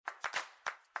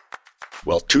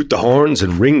Well, toot the horns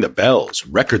and ring the bells.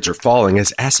 Records are falling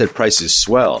as asset prices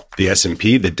swell. The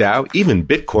S&P, the Dow, even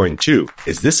Bitcoin too.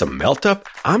 Is this a melt-up?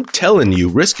 I'm telling you,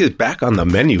 risk is back on the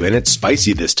menu and it's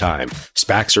spicy this time.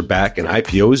 SPACs are back and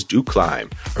IPOs do climb.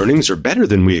 Earnings are better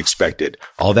than we expected.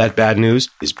 All that bad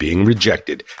news is being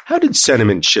rejected. How did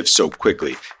sentiment shift so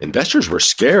quickly? Investors were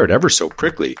scared ever so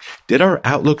prickly. Did our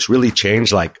outlooks really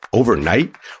change like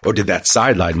overnight? Or did that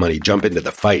sideline money jump into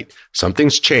the fight?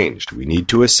 Something's changed. We need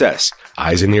to assess.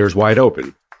 Eyes and ears wide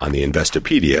open on the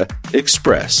Investopedia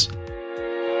Express.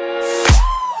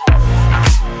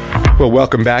 Well,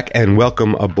 welcome back and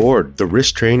welcome aboard. The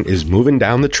risk train is moving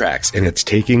down the tracks and it's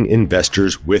taking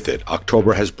investors with it.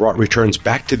 October has brought returns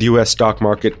back to the U.S. stock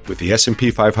market with the S&P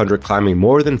 500 climbing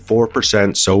more than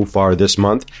 4% so far this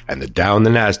month and the Dow and the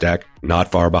NASDAQ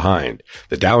not far behind.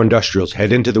 The Dow Industrials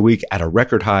head into the week at a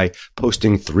record high,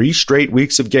 posting 3 straight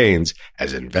weeks of gains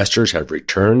as investors have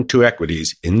returned to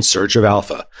equities in search of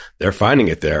alpha. They're finding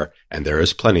it there and there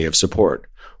is plenty of support.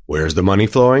 Where's the money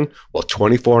flowing? Well,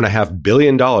 $24.5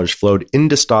 billion flowed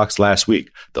into stocks last week,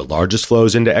 the largest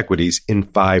flows into equities in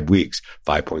 5 weeks.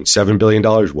 $5.7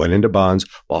 billion went into bonds,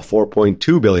 while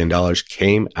 $4.2 billion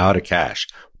came out of cash.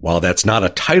 While that's not a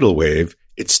tidal wave,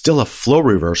 it's still a flow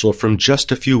reversal from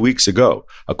just a few weeks ago.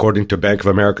 According to Bank of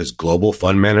America's Global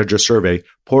Fund Manager Survey,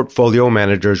 portfolio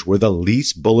managers were the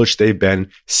least bullish they've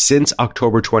been since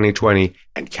October 2020,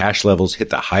 and cash levels hit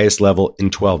the highest level in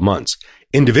 12 months.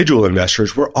 Individual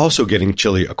investors were also getting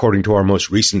chilly, according to our most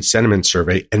recent sentiment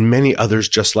survey, and many others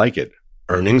just like it.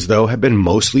 Earnings, though, have been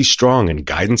mostly strong, and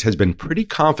guidance has been pretty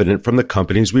confident from the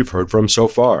companies we've heard from so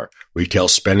far. Retail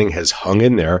spending has hung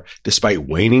in there despite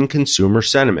waning consumer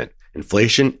sentiment.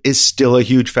 Inflation is still a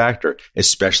huge factor,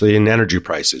 especially in energy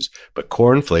prices, but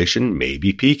core inflation may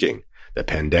be peaking. The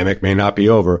pandemic may not be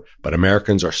over, but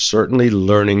Americans are certainly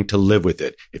learning to live with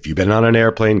it. If you've been on an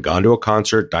airplane, gone to a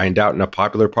concert, dined out in a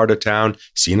popular part of town,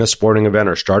 seen a sporting event,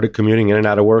 or started commuting in and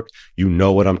out of work, you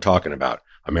know what I'm talking about.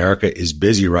 America is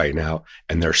busy right now,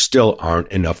 and there still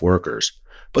aren't enough workers.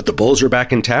 But the bulls are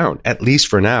back in town, at least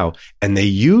for now, and they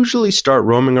usually start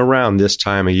roaming around this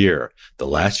time of year. The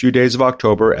last few days of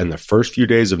October and the first few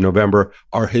days of November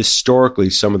are historically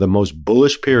some of the most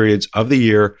bullish periods of the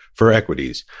year for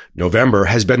equities. November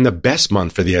has been the best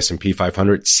month for the S&P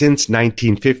 500 since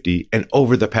 1950 and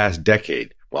over the past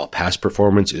decade. While past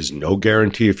performance is no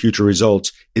guarantee of future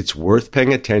results, it's worth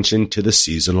paying attention to the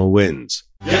seasonal winds.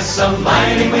 Yes, some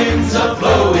mighty winds are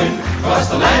blowing across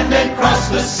the land and across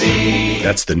the sea.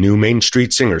 That's the new Main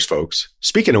Street Singers, folks.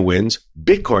 Speaking of winds,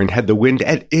 Bitcoin had the wind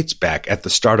at its back at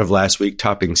the start of last week,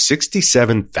 topping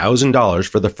 $67,000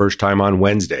 for the first time on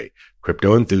Wednesday.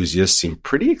 Crypto enthusiasts seem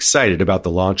pretty excited about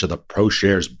the launch of the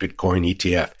ProShares Bitcoin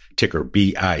ETF, ticker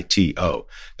BITO.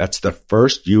 That's the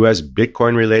first U.S.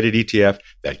 Bitcoin-related ETF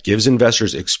that gives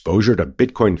investors exposure to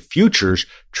Bitcoin futures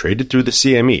traded through the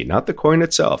CME, not the coin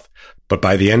itself. But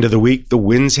by the end of the week, the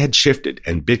winds had shifted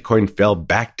and Bitcoin fell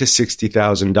back to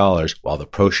 $60,000, while the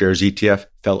ProShares ETF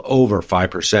fell over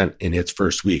 5% in its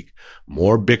first week.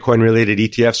 More Bitcoin-related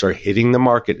ETFs are hitting the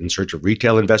market in search of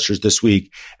retail investors this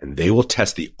week, and they will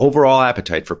test the overall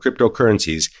appetite for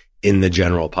cryptocurrencies in the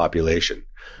general population.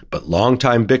 But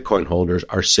longtime Bitcoin holders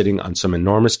are sitting on some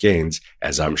enormous gains,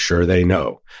 as I'm sure they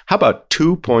know. How about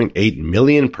 2.8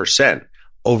 million%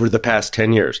 over the past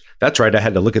 10 years? That's right, I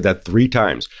had to look at that 3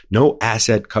 times. No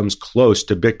asset comes close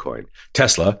to Bitcoin.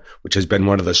 Tesla, which has been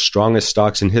one of the strongest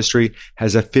stocks in history,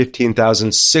 has a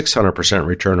 15,600%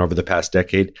 return over the past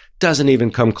decade. Doesn't even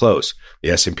come close.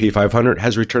 The S&P 500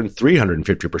 has returned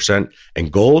 350%,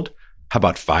 and gold, how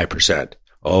about 5%?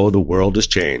 Oh, the world has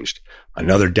changed.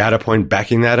 Another data point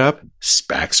backing that up,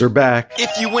 SPACs are back.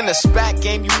 If you win a SPAC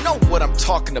game, you know what I'm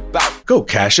talking about. Go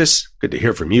Cassius. Good to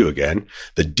hear from you again.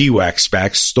 The DWAC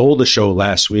SPAC stole the show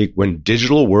last week when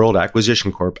Digital World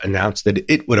Acquisition Corp announced that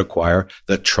it would acquire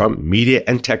the Trump Media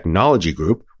and Technology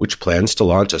Group, which plans to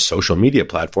launch a social media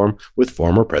platform with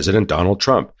former President Donald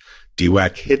Trump.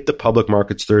 DWAC hit the public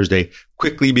markets Thursday,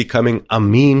 quickly becoming a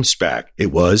meme SPAC.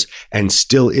 It was and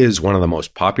still is one of the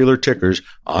most popular tickers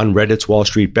on Reddit's Wall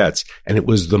Street Bets, and it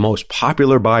was the most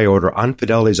popular buy order on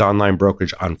Fidelity's online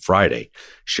brokerage on Friday.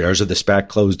 Shares of the SPAC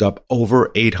closed up over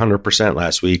 800%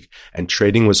 last week, and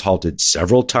trading was halted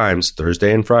several times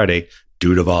Thursday and Friday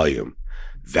due to volume.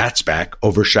 That SPAC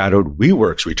overshadowed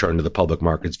WeWork's return to the public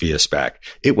markets via SPAC.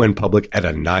 It went public at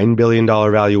a $9 billion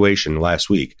valuation last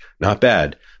week. Not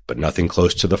bad, but nothing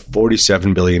close to the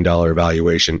 $47 billion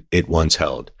valuation it once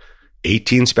held.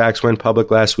 18 SPACs went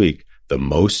public last week, the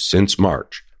most since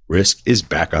March. Risk is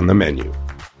back on the menu.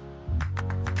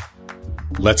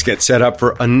 Let's get set up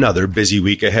for another busy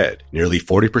week ahead. Nearly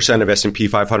 40% of S&P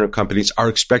 500 companies are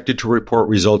expected to report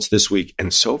results this week,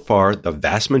 and so far, the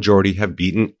vast majority have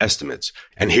beaten estimates.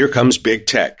 And here comes big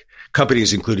tech.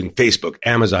 Companies including Facebook,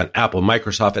 Amazon, Apple,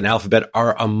 Microsoft, and Alphabet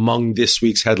are among this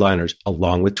week's headliners,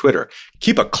 along with Twitter.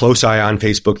 Keep a close eye on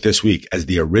Facebook this week, as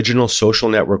the original social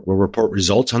network will report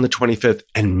results on the 25th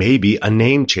and maybe a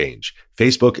name change.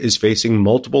 Facebook is facing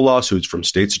multiple lawsuits from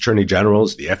states' attorney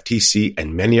generals, the FTC,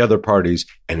 and many other parties,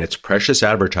 and its precious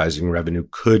advertising revenue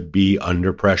could be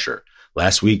under pressure.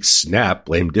 Last week, Snap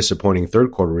blamed disappointing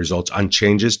third-quarter results on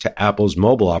changes to Apple's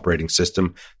mobile operating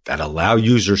system that allow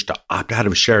users to opt out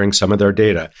of sharing some of their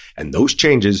data, and those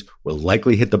changes will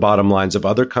likely hit the bottom lines of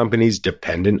other companies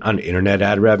dependent on internet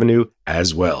ad revenue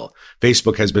as well.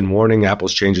 Facebook has been warning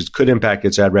Apple's changes could impact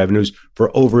its ad revenues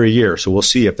for over a year, so we'll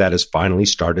see if that has finally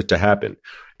started to happen.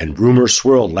 And rumors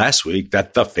swirled last week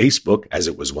that the Facebook, as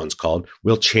it was once called,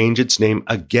 will change its name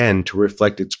again to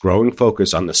reflect its growing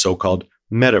focus on the so-called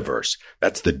metaverse.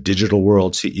 That's the digital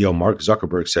world CEO Mark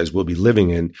Zuckerberg says we'll be living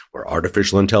in, where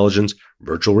artificial intelligence,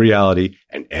 virtual reality,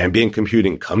 and ambient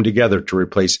computing come together to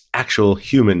replace actual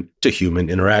human-to-human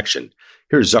interaction.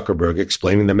 Here's Zuckerberg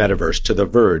explaining the metaverse to The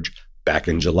Verge back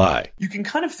in July. You can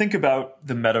kind of think about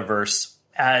the metaverse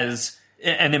as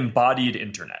an embodied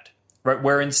internet, right?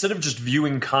 Where instead of just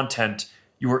viewing content,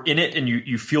 you are in it and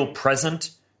you feel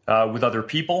present with other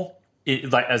people.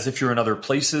 Like as if you're in other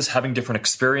places, having different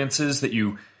experiences that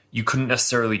you couldn't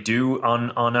necessarily do on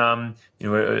a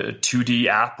 2D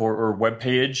app or web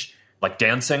page, like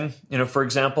dancing, for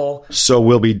example. So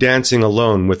we'll be dancing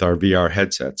alone with our VR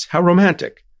headsets. How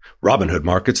romantic. Robinhood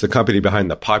Markets, the company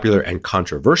behind the popular and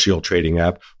controversial trading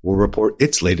app, will report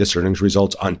its latest earnings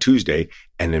results on Tuesday,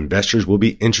 and investors will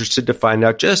be interested to find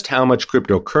out just how much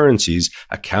cryptocurrencies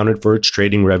accounted for its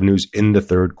trading revenues in the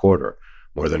third quarter.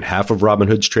 More than half of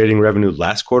Robinhood's trading revenue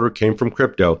last quarter came from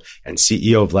crypto, and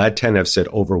CEO Vlad Tenev said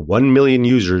over 1 million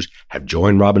users have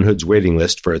joined Robinhood's waiting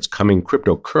list for its coming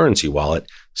cryptocurrency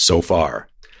wallet so far.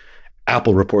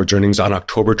 Apple reports earnings on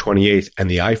October 28th,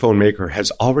 and the iPhone maker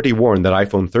has already warned that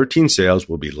iPhone 13 sales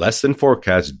will be less than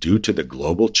forecast due to the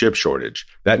global chip shortage.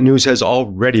 That news has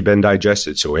already been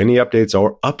digested, so any updates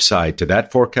or upside to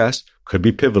that forecast could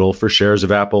be pivotal for shares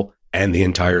of Apple and the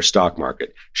entire stock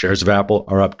market. Shares of Apple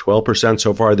are up 12%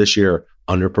 so far this year,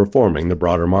 underperforming the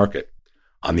broader market.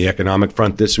 On the economic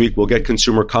front this week, we'll get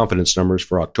consumer confidence numbers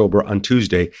for October on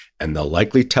Tuesday, and they'll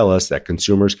likely tell us that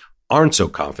consumers aren't so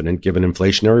confident given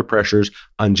inflationary pressures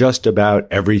on just about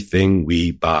everything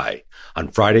we buy. On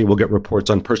Friday, we'll get reports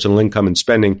on personal income and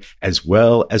spending, as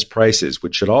well as prices,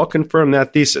 which should all confirm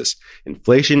that thesis.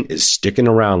 Inflation is sticking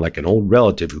around like an old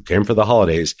relative who came for the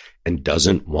holidays and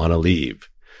doesn't want to leave.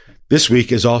 This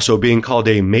week is also being called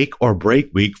a make or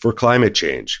break week for climate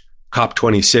change.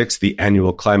 COP26, the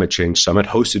annual climate change summit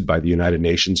hosted by the United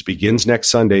Nations, begins next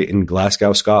Sunday in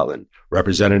Glasgow, Scotland.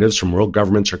 Representatives from world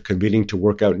governments are convening to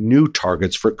work out new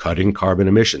targets for cutting carbon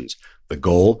emissions. The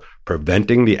goal,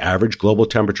 preventing the average global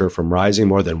temperature from rising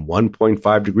more than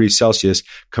 1.5 degrees Celsius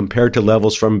compared to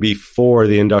levels from before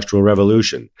the Industrial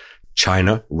Revolution.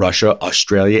 China, Russia,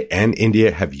 Australia, and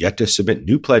India have yet to submit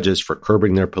new pledges for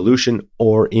curbing their pollution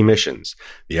or emissions.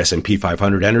 The S&P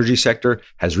 500 energy sector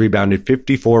has rebounded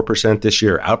 54% this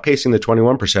year, outpacing the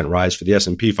 21% rise for the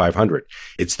S&P 500.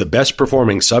 It's the best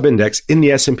performing sub-index in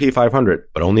the S&P 500,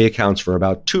 but only accounts for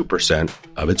about 2%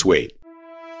 of its weight.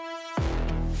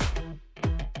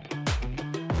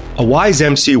 A wise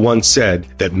MC once said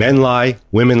that men lie,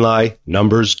 women lie,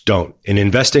 numbers don't. In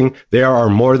investing, there are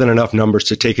more than enough numbers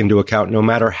to take into account no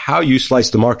matter how you slice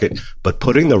the market, but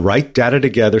putting the right data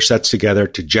together sets together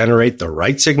to generate the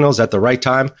right signals at the right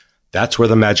time, that's where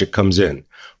the magic comes in.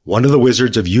 One of the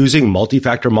wizards of using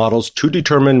multi-factor models to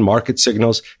determine market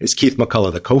signals is Keith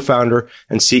McCullough, the co-founder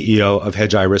and CEO of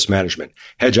Hedgeye Risk Management.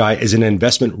 Hedgeye is an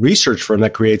investment research firm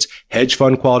that creates hedge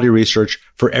fund quality research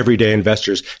for everyday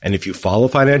investors. And if you follow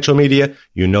financial media,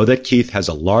 you know that Keith has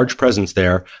a large presence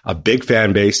there, a big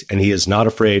fan base, and he is not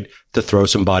afraid to throw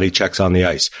some body checks on the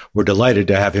ice. We're delighted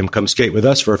to have him come skate with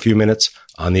us for a few minutes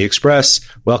on the Express.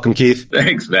 Welcome, Keith.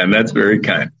 Thanks, man. That's very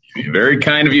kind. Very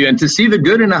kind of you. And to see the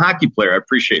good in a hockey player, I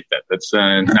appreciate that. That's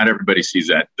not everybody sees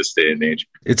that this day and age.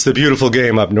 It's the beautiful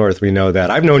game up north. We know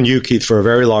that. I've known you, Keith, for a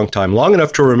very long time, long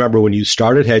enough to remember when you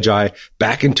started Hedgeye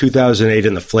back in 2008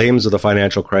 in the flames of the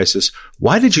financial crisis.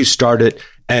 Why did you start it?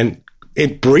 And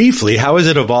briefly, how has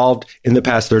it evolved in the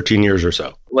past 13 years or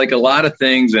so? Like a lot of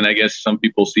things, and I guess some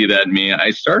people see that in me,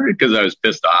 I started because I was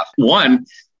pissed off. One,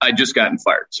 I'd just gotten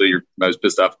fired. So I was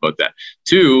pissed off about that.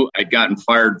 Two, I'd gotten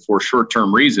fired for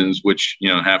short-term reasons, which,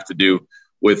 have to do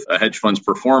with a hedge fund's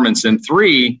performance. And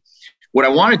three, what I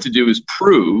wanted to do is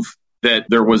prove that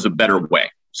there was a better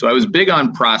way. So I was big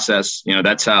on process.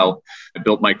 That's how I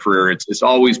built my career. It's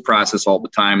always process all the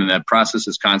time. And that process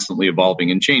is constantly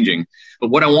evolving and changing.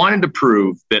 But what I wanted to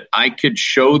prove that I could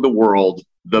show the world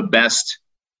the best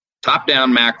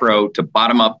top-down macro to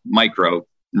bottom-up micro,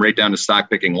 right down to stock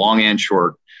picking, long and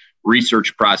short,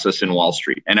 research process in Wall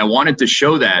Street. And I wanted to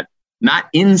show that not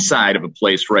inside of a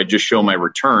place where I just show my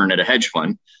return at a hedge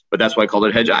fund, but that's why I called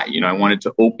it Hedgeye. I wanted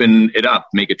to open it up,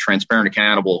 make it transparent,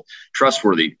 accountable,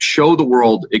 trustworthy, show the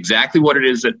world exactly what it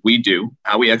is that we do,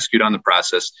 how we execute on the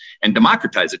process, and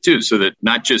democratize it too, so that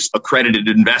not just accredited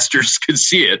investors could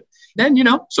see it. Then,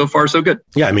 so far, so good.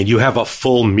 Yeah, you have a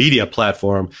full media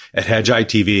platform at Hedgeye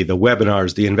TV, the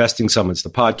webinars, the investing summits, the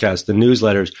podcasts, the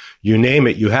newsletters, you name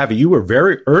it, you have it. You were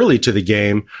very early to the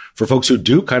game for folks who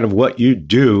do kind of what you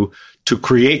do to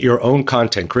create your own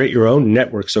content, create your own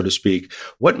network, so to speak.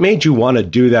 What made you want to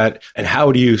do that, and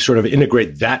how do you sort of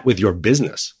integrate that with your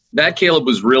business? That, Caleb,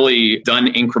 was really done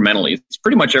incrementally. It's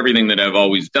pretty much everything that I've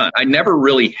always done. I never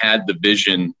really had the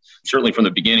vision, certainly from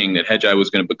the beginning, that Hedgeye was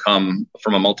going to become,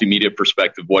 from a multimedia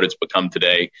perspective, what it's become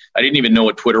today. I didn't even know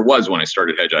what Twitter was when I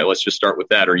started Hedgeye. Let's just start with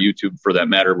that, or YouTube, for that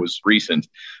matter, was recent.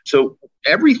 So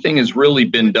everything has really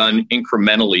been done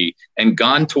incrementally and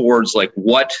gone towards like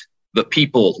what the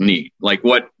people need. Like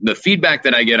what the feedback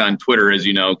that I get on Twitter, as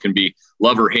you know, can be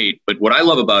love or hate. But what I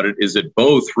love about it is that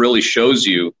both really shows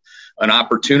you an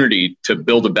opportunity to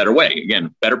build a better way.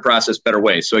 Again, better process, better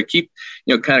way. So I keep,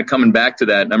 kind of coming back to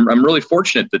that. And I'm really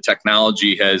fortunate that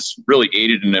technology has really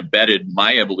aided and abetted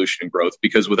my evolution and growth,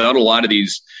 because without a lot of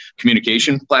these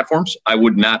communication platforms, I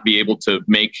would not be able to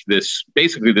make this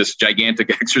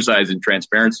gigantic exercise in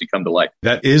transparency come to life.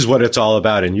 That is what it's all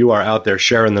about. And you are out there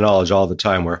sharing the knowledge all the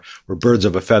time. We're birds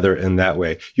of a feather in that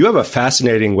way. You have a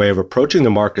fascinating way of approaching the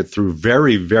market through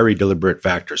very, very deliberate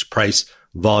factors: price,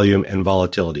 volume, and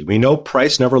volatility. We know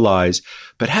price never lies,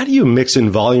 but how do you mix in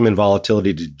volume and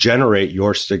volatility to generate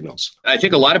your signals? I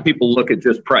think a lot of people look at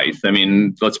just price.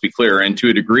 Let's be clear. And to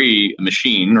a degree, a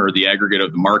machine, or the aggregate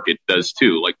of the market, does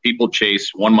too. Like, people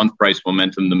chase 1 month price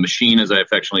momentum. The machine, as I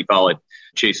affectionately call it,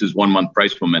 chases 1 month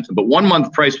price momentum. But 1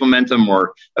 month price momentum,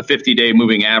 or a 50-day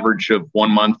moving average of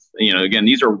 1 month, again,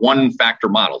 these are one factor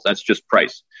models. That's just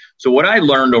price. So what I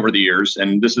learned over the years,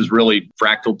 and this is really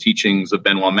fractal teachings of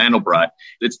Benoit Mandelbrot,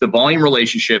 it's the volume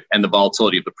relationship and the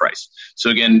volatility of the price.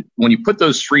 So again, when you put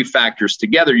those three factors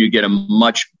together, you get a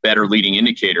much better leading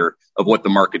indicator of what the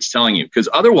market's telling you. Because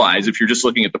otherwise, if you're just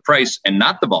looking at the price and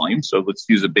not the volume, so let's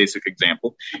use a basic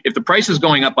example. If the price is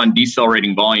going up on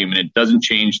decelerating volume and it doesn't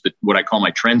change what I call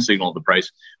my trend signal of the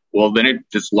price, well, then it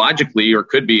just logically, or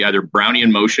could be either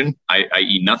Brownian motion,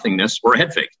 i.e. nothingness, or a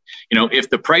head fake. If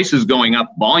the price is going up,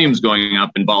 volume's going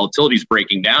up, and volatility is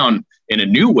breaking down in a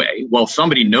new way, well,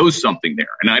 somebody knows something there.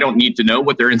 And I don't need to know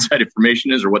what their inside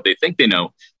information is or what they think they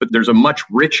know, but there's a much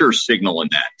richer signal in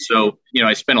that. So,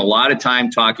 I spent a lot of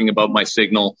time talking about my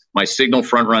signal. My signal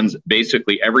front runs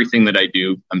basically everything that I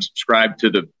do. I'm subscribed to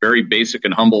the very basic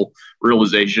and humble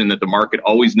realization that the market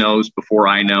always knows before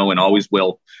I know, and always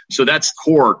will. So that's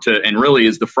core to, and really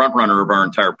is the front runner of our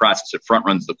entire process. It front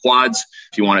runs the quads,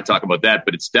 if you want to talk about that,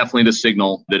 but it's definitely the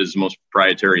signal that is the most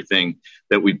proprietary thing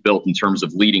that we've built in terms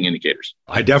of leading indicators.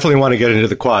 I definitely want to get into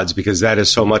the quads, because that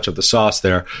is so much of the sauce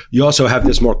there. You also have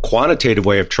this more quantitative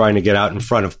way of trying to get out in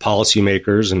front of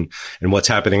policymakers and what's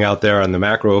happening out there on the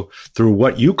macro through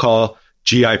what you call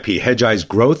GIP, Hedgeye's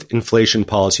Growth Inflation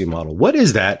Policy Model. What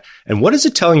is that? And what is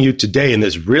it telling you today in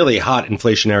this really hot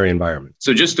inflationary environment?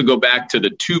 So just to go back to the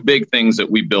two big things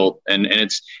that we built, and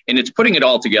it's putting it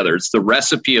all together. It's the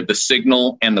recipe of the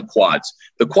signal and the quads.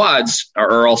 The quads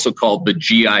are also called the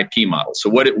GIP model. So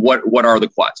what are the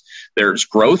quads? There's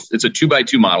growth. It's a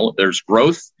 2x2 model. There's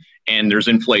growth and there's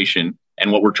inflation.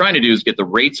 And what we're trying to do is get the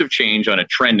rates of change on a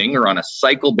trending or on a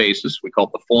cycle basis. We call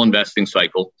it the full investing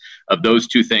cycle of those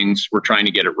two things. We're trying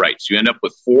to get it right. So you end up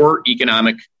with 4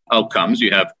 economic outcomes. You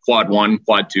have quad 1,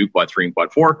 quad 2, quad 3, and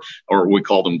quad 4, or we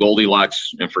call them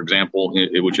Goldilocks, for example,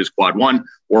 which is quad 1,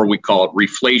 or we call it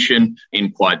reflation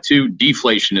in quad 2.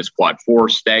 Deflation is quad 4.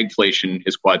 Stagflation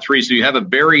is quad 3. So you have a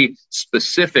very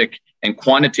specific and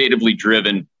quantitatively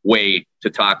driven way to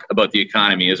talk about the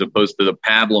economy, as opposed to the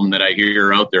pablum that I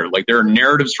hear out there. Like, there are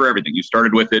narratives for everything. You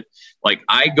started with it. Like,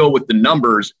 I go with the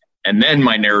numbers, and then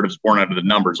my narrative's born out of the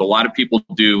numbers. A lot of people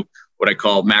do what I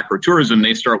call macro tourism.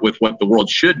 They start with what the world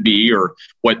should be or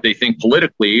what they think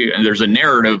politically, and there's a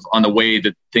narrative on the way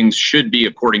that things should be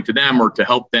according to them, or to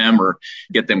help them or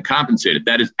get them compensated.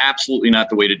 That is absolutely not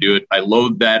the way to do it. I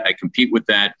loathe that. I compete with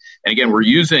that. And again,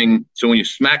 so when you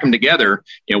smack them together,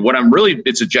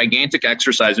 it's a gigantic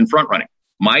exercise in front running.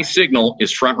 My signal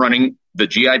is front running the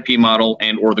GIP model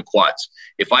and or the quads.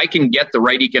 If I can get the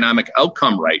right economic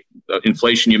outcome right,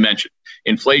 inflation you mentioned,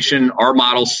 inflation, our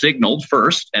model signaled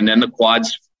first, and then the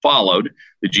quads followed.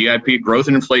 The GIP growth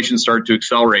and inflation started to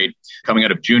accelerate coming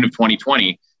out of June of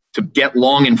 2020 to get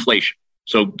long inflation.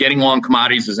 So getting long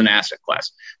commodities is an asset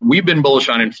class. We've been bullish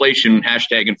on inflation,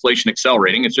 hashtag inflation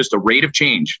accelerating. It's just a rate of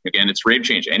change. Again, it's rate of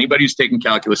change. Anybody who's taken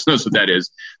calculus knows what that is.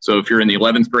 So if you're in the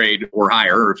 11th grade or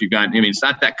higher, or if you've got, it's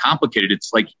not that complicated.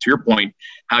 It's like, to your point,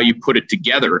 how you put it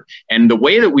together. And the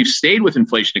way that we've stayed with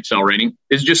inflation accelerating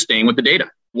is just staying with the data.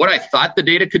 What I thought the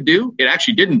data could do, it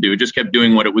actually didn't do. It just kept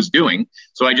doing what it was doing.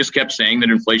 So I just kept saying that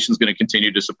inflation is going to continue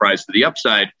to surprise to the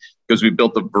upside because we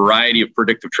built a variety of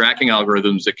predictive tracking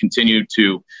algorithms that continue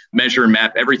to measure and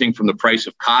map everything from the price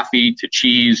of coffee to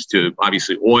cheese to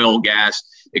obviously oil, gas,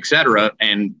 et cetera.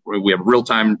 And we have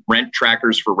real-time rent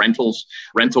trackers for rentals,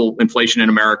 rental inflation in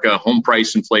America, home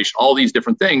price inflation, all these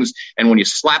different things. And when you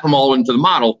slap them all into the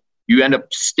model, you end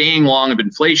up staying long of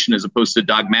inflation as opposed to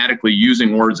dogmatically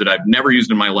using words that I've never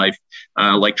used in my life,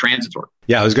 like transitory.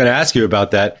 Yeah, I was going to ask you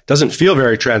about that. Doesn't feel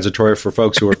very transitory for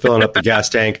folks who are filling up the gas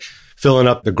tank, filling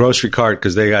up the grocery cart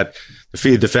because they got to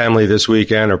feed the family this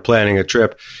weekend or planning a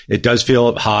trip. It does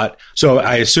feel hot. So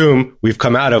I assume we've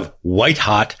come out of white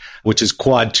hot, which is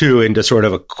quad 2, into sort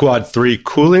of a quad 3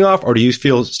 cooling off, or do you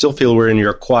still feel we're in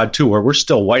your quad 2 where we're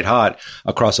still white hot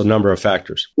across a number of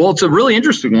factors? Well, it's a really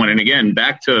interesting one. And again,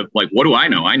 back to like, what do I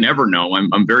know? I never know.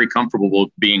 I'm very comfortable with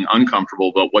being uncomfortable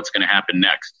about what's going to happen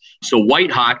next. So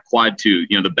white hot quad 2,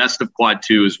 the best of quad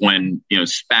 2 is when,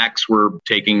 SPACs were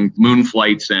taking moon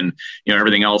flights and,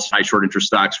 everything else, high short interest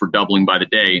stocks were doubling by the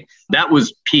day. That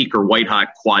was peak or white hot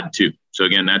quad 2. So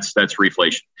again, that's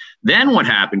reflation. Then what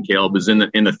happened, Caleb, is in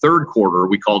the third quarter,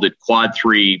 we called it quad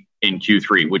 3 in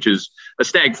Q3, which is a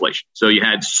stagflation. So you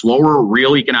had slower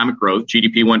real economic growth.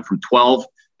 GDP went from 12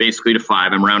 basically to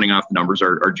 5. I'm rounding off the numbers.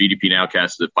 Our GDP nowcast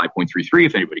is at 5.33.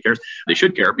 If anybody cares, they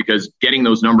should care, because getting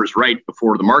those numbers right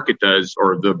before the market does,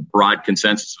 or the broad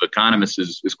consensus of economists,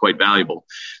 is quite valuable.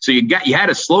 So you had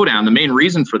a slowdown. The main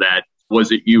reason for that was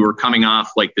that you were coming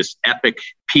off like this epic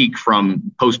peak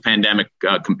from post-pandemic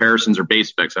comparisons or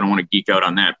base effects. I don't want to geek out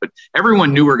on that, but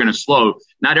everyone knew we were going to slow.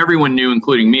 Not everyone knew,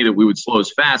 including me, that we would slow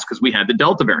as fast because we had the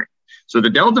Delta variant. So the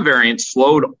Delta variant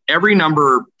slowed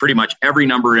pretty much every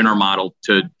number in our model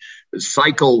to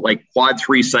cycle like quad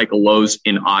 3 cycle lows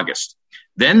in August.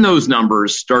 Then those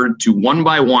numbers started to one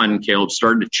by one, Caleb,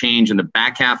 started to change in the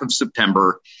back half of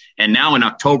September. And now in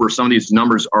October, some of these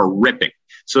numbers are ripping.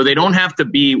 So they don't have to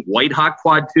be white hot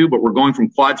quad 2, but we're going from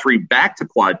quad 3 back to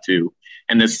quad 2.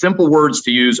 And the simple words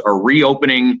to use are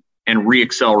reopening and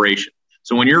reacceleration.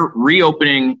 So when you're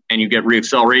reopening and you get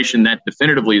reacceleration, that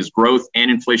definitively is growth and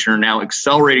inflation are now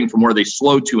accelerating from where they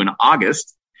slowed to in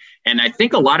August. And I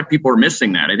think a lot of people are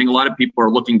missing that. I think a lot of people are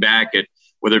looking back at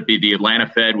whether it be the Atlanta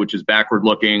Fed, which is backward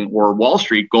looking, or Wall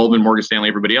Street, Goldman, Morgan Stanley,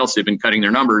 everybody else, they've been cutting their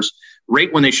numbers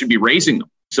right when they should be raising them.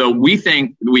 So we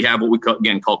think we have what we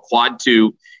call quad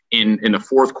 2 in the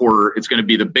fourth quarter. It's going to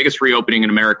be the biggest reopening in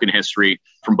American history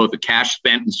from both the cash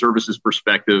spent and services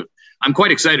perspective. I'm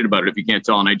quite excited about it, if you can't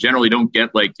tell. And I generally don't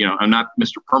get I'm not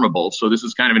Mr. Permabull. So this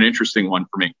is kind of an interesting one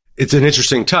for me. It's an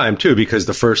interesting time, too, because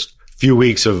the first few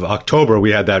weeks of October, we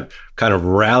had that kind of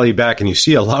rally back, and you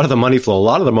see a lot of the money flow, a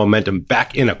lot of the momentum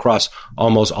back in across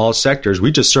almost all sectors.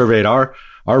 We just surveyed our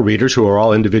readers, who are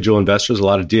all individual investors, a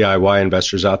lot of DIY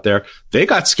investors out there. They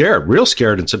got scared, real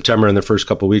scared in September and the first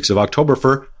couple of weeks of October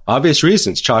for obvious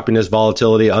reasons: choppiness,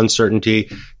 volatility, uncertainty,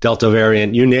 Delta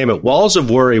variant, you name it. Walls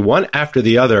of worry, one after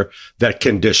the other, that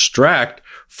can distract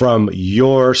from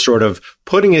your sort of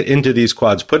putting it into these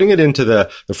quads, putting it into the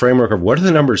framework of what are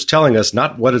the numbers telling us,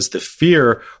 not what is the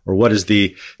fear or what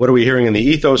are we hearing in the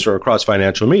ethos or across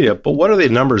financial media, but what are the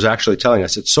numbers actually telling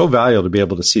us? It's so valuable to be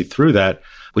able to see through that,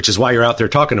 which is why you're out there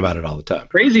talking about it all the time.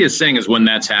 Craziest thing is when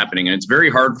that's happening. And it's very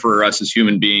hard for us as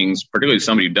human beings, particularly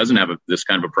somebody who doesn't have this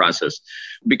kind of a process,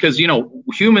 because,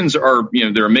 humans are,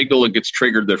 their amygdala gets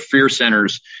triggered, their fear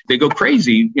centers, they go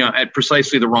crazy, at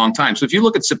precisely the wrong time. So if you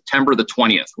look at September the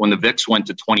 20th, when the VIX went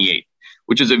to 28,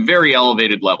 which is a very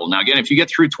elevated level. Now, again, if you get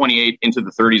through 28 into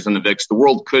the 30s in the VIX, the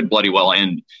world could bloody well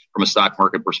end from a stock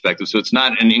market perspective. So it's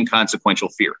not an inconsequential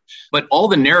fear. But all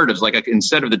the narratives,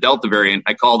 instead of the Delta variant,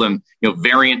 I call them,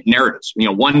 variant narratives.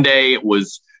 One day it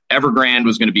was Evergrande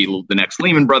was going to be the next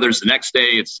Lehman Brothers. The next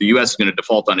day, it's the U.S. is going to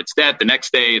default on its debt. The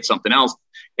next day, it's something else.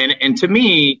 And to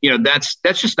me, that's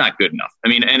just not good enough. I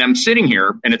mean, and I'm sitting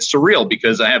here and it's surreal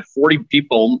because I have 40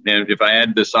 people. And if I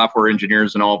add the software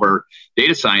engineers and all of our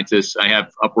data scientists, I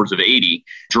have upwards of 80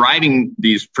 driving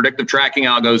these predictive tracking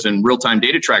algos and real-time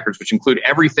data trackers, which include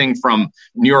everything from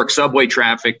New York subway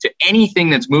traffic to anything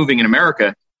that's moving in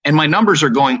America. And my numbers are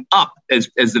going up as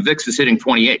the VIX is hitting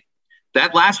 28.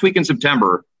 That last week in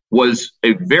September was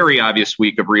a very obvious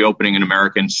week of reopening in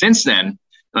America. And since then,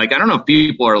 like, I don't know if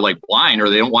people are like blind or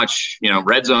they don't watch,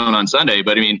 Red Zone on Sunday,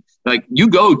 but I mean, like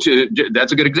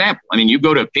that's a good example. I mean, you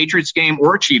go to a Patriots game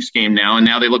or a Chiefs game now, and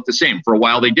now they look the same. For a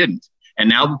while, they didn't. And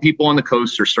now the people on the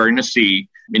coast are starting to see.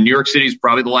 In New York City is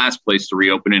probably the last place to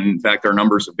reopen. And in fact, our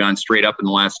numbers have gone straight up in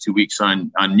the last 2 weeks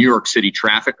on New York City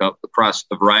traffic up across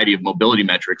a variety of mobility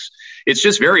metrics. It's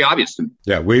just very obvious to me.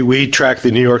 Yeah, we track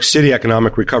the New York City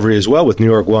economic recovery as well with New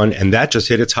York One, and that just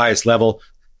hit its highest level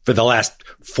for the last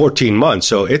 14 months.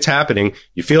 So it's happening.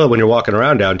 You feel it when you're walking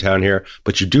around downtown here,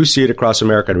 but you do see it across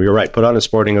America. And you're right. Put on a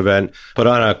sporting event, put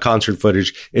on a concert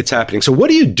footage. It's happening. So what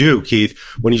do you do, Keith,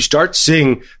 when you start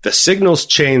seeing the signals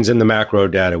change in the macro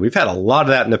data? We've had a lot of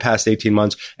that in the past 18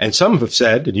 months. And some have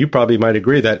said, and you probably might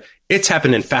agree, that it's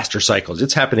happened in faster cycles.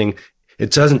 It's happening. It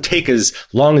doesn't take as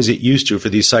long as it used to for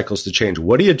these cycles to change.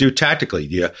 What do you do tactically?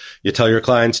 Do you tell your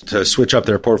clients to switch up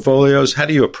their portfolios? How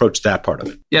do you approach that part of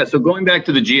it? Yeah, so going back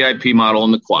to the GIP model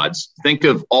and the quads, think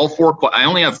of all four. I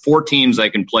only have 4 teams I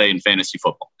can play in fantasy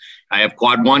football. I have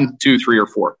quad 1, 2, 3, or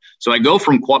 4. So I go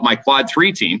from my quad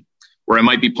 3 team, where I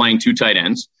might be playing 2 tight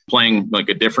ends, playing like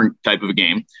a different type of a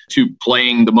game, to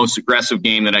playing the most aggressive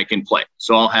game that I can play.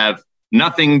 So I'll have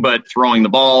nothing but throwing the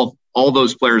ball. All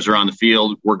those players are on the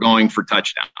field. We're going for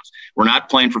touchdowns. We're not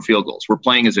playing for field goals. We're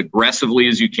playing as aggressively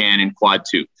as you can in quad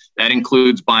 2. That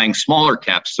includes buying smaller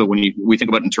caps. So when we think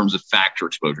about it in terms of factor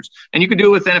exposures, and you can do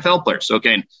it with NFL players.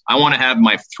 Okay, I want to have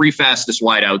my 3 fastest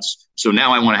wideouts. So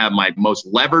now I want to have my most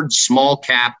levered small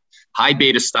cap, high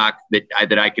beta stock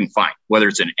that I can find, whether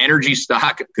it's an energy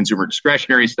stock, consumer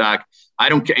discretionary stock. I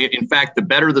don't care. In fact, the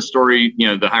better the story,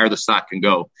 the higher the stock can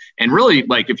go. And really,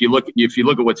 like if you look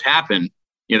at what's happened,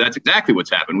 that's exactly what's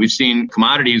happened. We've seen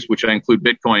commodities, which I include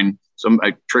Bitcoin.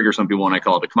 I trigger some people when I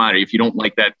call it a commodity. If you don't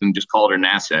like that, then just call it an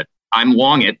asset. I'm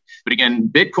long it. But again,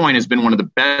 Bitcoin has been one of the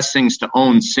best things to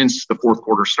own since the fourth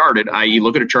quarter started, i.e.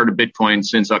 look at a chart of Bitcoin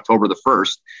since October the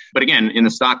 1st. But again, in the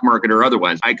stock market or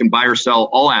otherwise, I can buy or sell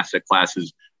all asset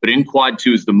classes. But in quad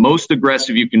 2 is the most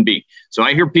aggressive you can be. So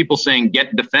I hear people saying,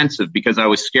 get defensive because I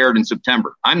was scared in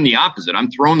September. I'm the opposite. I'm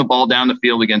throwing the ball down the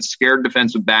field against scared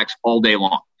defensive backs all day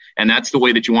long. And that's the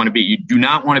way that you want to be. You do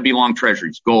not want to be long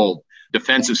treasuries, gold,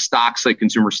 defensive stocks like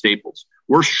consumer staples.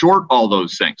 We're short all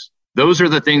those things. Those are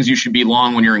the things you should be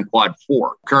long when you're in quad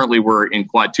 4. Currently, we're in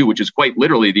quad 2, which is quite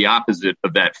literally the opposite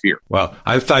of that fear. Well,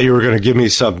 I thought you were going to give me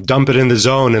some dump it in the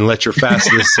zone and let your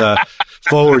fastest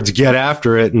forwards get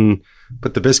after it and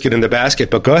put the biscuit in the basket.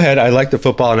 But go ahead. I like the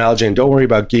football analogy, and don't worry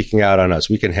about geeking out on us.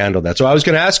 We can handle that. So I was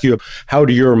going to ask you, how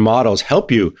do your models help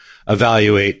you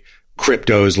evaluate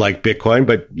cryptos like Bitcoin?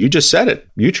 But you just said it.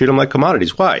 You treat them like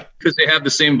commodities. Why? Because they have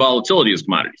the same volatility as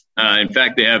commodities. In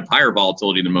fact, they have higher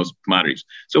volatility than most commodities.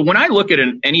 So when I look at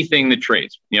anything that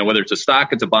trades, whether it's a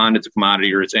stock, it's a bond, it's a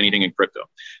commodity, or it's anything in crypto,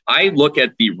 I look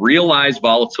at the realized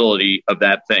volatility of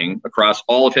that thing across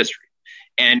all of history.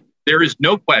 And there is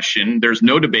no question, there's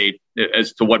no debate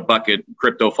as to what bucket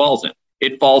crypto falls in.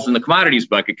 It falls in the commodities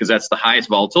bucket because that's the highest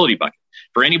volatility bucket.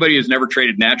 For anybody who's never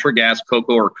traded natural gas,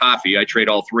 cocoa, or coffee, I trade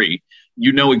all 3.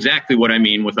 You know exactly what I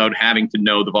mean without having to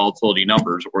know the volatility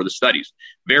numbers or the studies.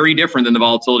 Very different than the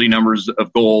volatility numbers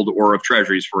of gold or of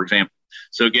treasuries, for example.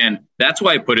 So again, that's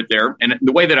why I put it there. And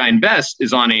the way that I invest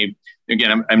is on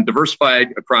I'm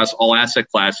diversified across all asset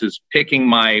classes, picking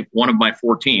one of my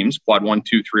 4 teams, quad 1,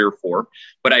 2, 3, or 4,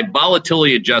 but I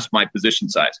volatility adjust my position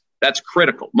size. That's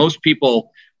critical. Most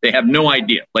people, they have no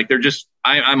idea. Like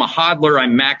I'm a hodler.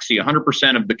 I'm maxi.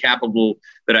 100% of the capital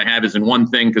that I have is in one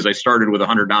thing because I started with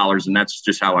 $100 and that's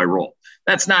just how I roll.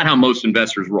 That's not how most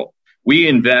investors roll. We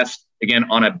invest, again,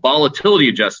 on a volatility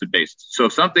adjusted basis. So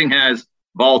if something has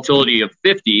volatility of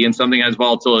 50 and something has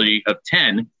volatility of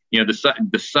 10,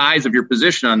 the size of your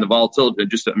position on the volatility,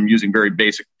 I'm using very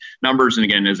basic numbers. And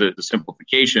again, as a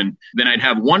simplification, then I'd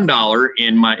have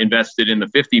 $1 invested in the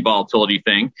 50 volatility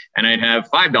thing, and I'd have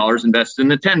 $5 invested in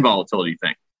the 10 volatility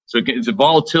thing. So it's a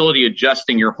volatility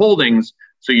adjusting your holdings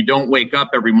so you don't wake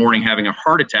up every morning having a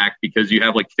heart attack because you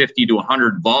have like 50 to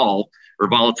 100 vol or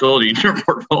volatility in your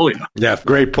portfolio. Yeah,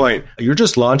 great point. You're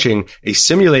just launching a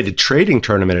simulated trading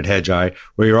tournament at Hedgeye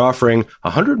where you're offering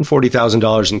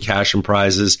 $140,000 in cash and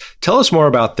prizes. Tell us more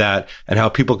about that and how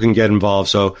people can get involved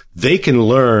so they can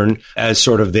learn as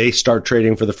sort of they start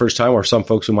trading for the first time, or some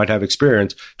folks who might have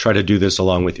experience try to do this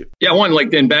along with you. Yeah,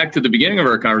 then back to the beginning of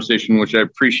our conversation, which I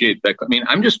appreciate that. I mean,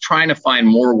 I'm just trying to find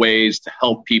more ways to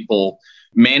help people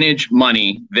manage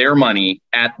their money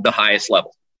at the highest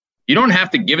level. You don't have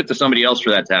to give it to somebody else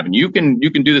for that to happen. You can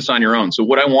do this on your own. So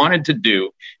what I wanted to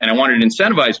do, and I wanted to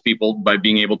incentivize people by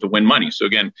being able to win money. So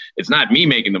again, it's not me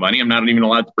making the money. I'm not even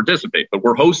allowed to participate, but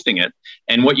we're hosting it.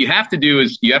 And what you have to do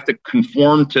is you have to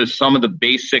conform to some of the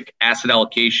basic asset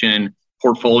allocation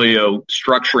portfolio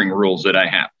structuring rules that I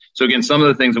have. So again, some of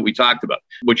the things that we talked about,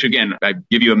 which again, I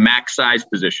give you a max size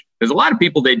position. Because a lot of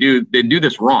people, they do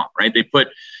this wrong, right? They put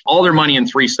all their money in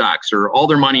 3 stocks or all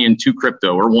their money in 2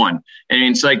 crypto or 1. And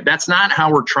it's like, that's not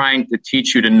how we're trying to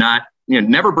teach you to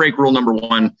never break rule number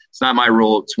 1. It's not my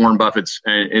rule. It's Warren Buffett's.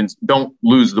 And don't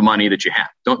lose the money that you have.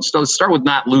 Don't start with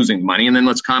not losing money. And then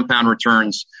let's compound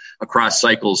returns across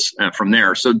cycles from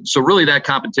there. So really that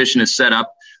competition is set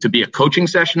up to be a coaching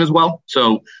session as well.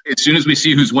 So as soon as we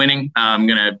see who's winning, I'm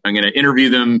gonna interview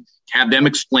them, have them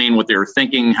explain what they were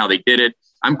thinking, how they did it.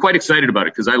 I'm quite excited about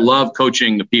it because I love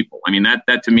coaching the people. I mean,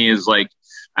 that to me is like,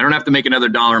 I don't have to make another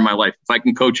dollar in my life. If I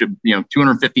can coach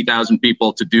 250,000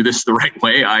 people to do this the right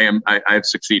way, I've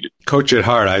succeeded. Coach it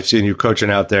hard. I've seen you coaching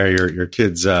out there, your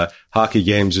kids' hockey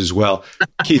games as well.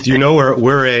 Keith,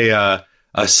 we're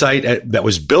a site that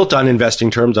was built on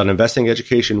investing terms, on investing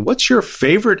education. What's your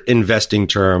favorite investing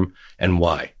term and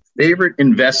why? Favorite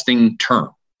investing term?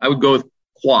 I would go with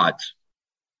quads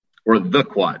or the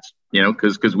quads,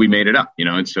 because we made it up,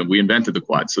 and so we invented the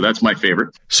quads. So that's my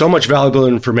favorite. So much valuable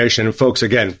information. And folks,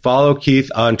 again, follow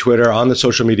Keith on Twitter, on the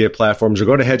social media platforms, or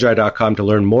go to hedgeye.com to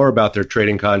learn more about their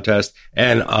trading contest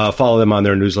and follow them on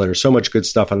their newsletter. So much good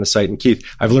stuff on the site. And Keith,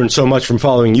 I've learned so much from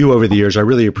following you over the years. I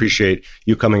really appreciate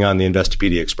you coming on the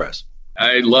Investopedia Express.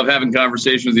 I love having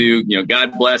conversations with you.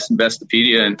 God bless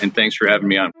Investopedia, and thanks for having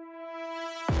me on.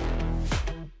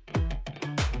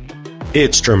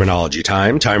 It's terminology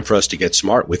time for us to get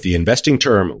smart with the investing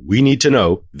term we need to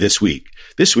know this week.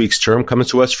 This week's term comes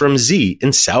to us from Z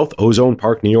in South Ozone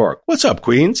Park, New York. What's up,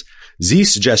 Queens? Z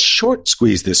suggests short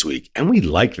squeeze this week, and we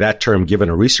like that term given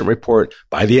a recent report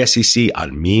by the SEC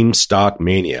on meme stock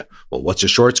mania. Well, what's a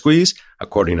short squeeze?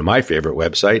 According to my favorite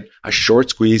website, a short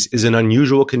squeeze is an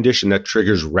unusual condition that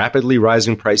triggers rapidly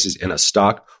rising prices in a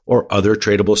stock or other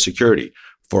tradable security.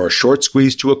 For a short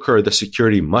squeeze to occur, the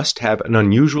security must have an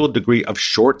unusual degree of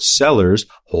short sellers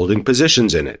holding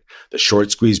positions in it. The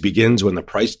short squeeze begins when the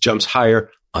price jumps higher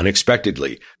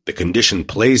unexpectedly. The condition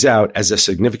plays out as a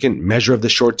significant measure of the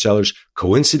short sellers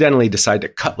coincidentally decide to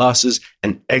cut losses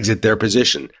and exit their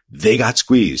position. They got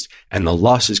squeezed, and the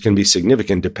losses can be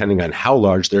significant depending on how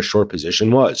large their short position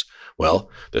was. Well,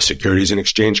 the Securities and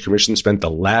Exchange Commission spent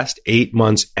the last 8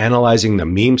 months analyzing the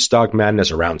meme stock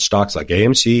madness around stocks like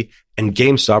AMC and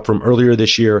GameStop from earlier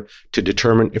this year to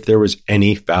determine if there was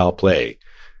any foul play.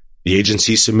 The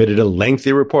agency submitted a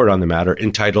lengthy report on the matter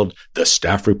entitled The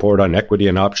Staff Report on Equity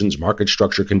and Options Market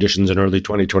Structure Conditions in Early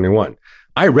 2021.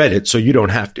 I read it so you don't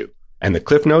have to, and the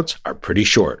cliff notes are pretty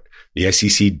short. The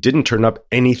SEC didn't turn up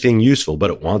anything useful,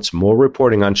 but it wants more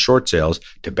reporting on short sales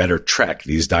to better track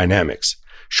these dynamics.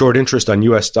 Short interest on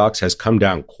U.S. stocks has come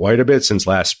down quite a bit since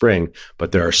last spring,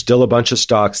 but there are still a bunch of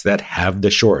stocks that have the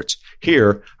shorts.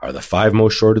 Here are the 5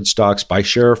 most shorted stocks by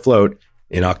share of float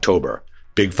in October.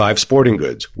 Big 5 Sporting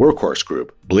Goods, Workhorse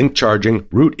Group, Blink Charging,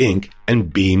 Root Inc.,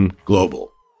 and Beam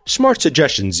Global. Smart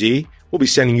suggestion, Z. We'll be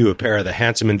sending you a pair of the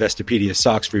handsome Investopedia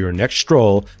socks for your next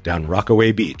stroll down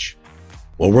Rockaway Beach.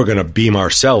 Well, we're going to beam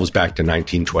ourselves back to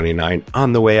 1929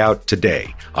 on the way out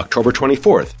today, October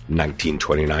 24th,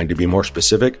 1929 to be more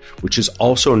specific, which is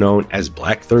also known as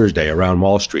Black Thursday around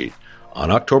Wall Street. On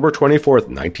October 24th,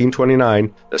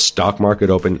 1929, the stock market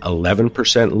opened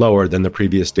 11% lower than the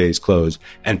previous day's close,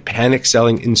 and panic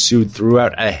selling ensued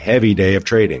throughout a heavy day of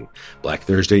trading. Black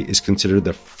Thursday is considered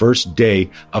the first day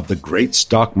of the great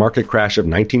stock market crash of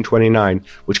 1929,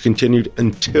 which continued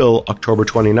until October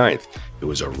 29th. It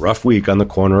was a rough week on the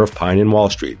corner of Pine and Wall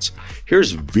Streets.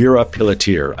 Here's Vera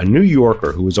Pelletier, a New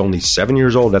Yorker who was only 7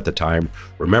 years old at the time,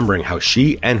 remembering how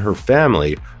she and her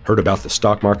family heard about the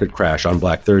stock market crash on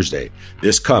Black Thursday.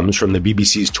 This comes from the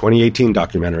BBC's 2018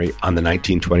 documentary on the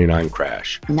 1929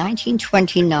 crash.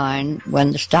 1929,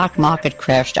 when the stock market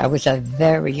crashed, I was a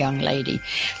very young lady,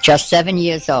 just 7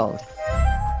 years old.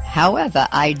 However,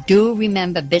 I do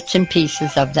remember bits and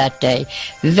pieces of that day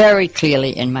very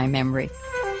clearly in my memory.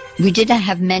 We didn't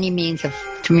have many means of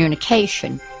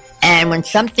communication. And when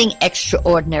something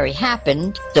extraordinary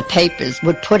happened, the papers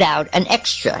would put out an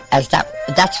extra,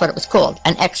 that's what it was called,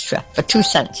 an extra for 2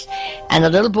 cents. And the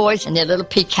little boys in their little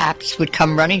pea caps would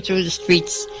come running through the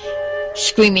streets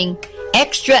screaming,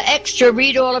 "Extra, extra,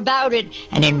 read all about it."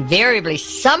 And invariably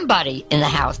somebody in the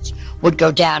house would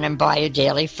go down and buy a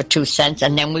daily for 2 cents,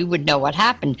 and then we would know what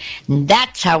happened. And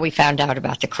that's how we found out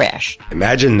about the crash.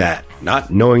 Imagine that, not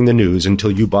knowing the news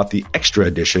until you bought the extra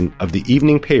edition of the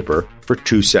evening paper for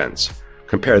 2 cents.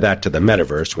 Compare that to the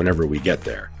metaverse whenever we get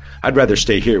there. I'd rather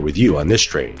stay here with you on this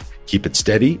train. Keep it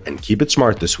steady and keep it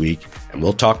smart this week, and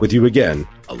we'll talk with you again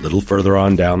a little further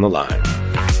on down the line.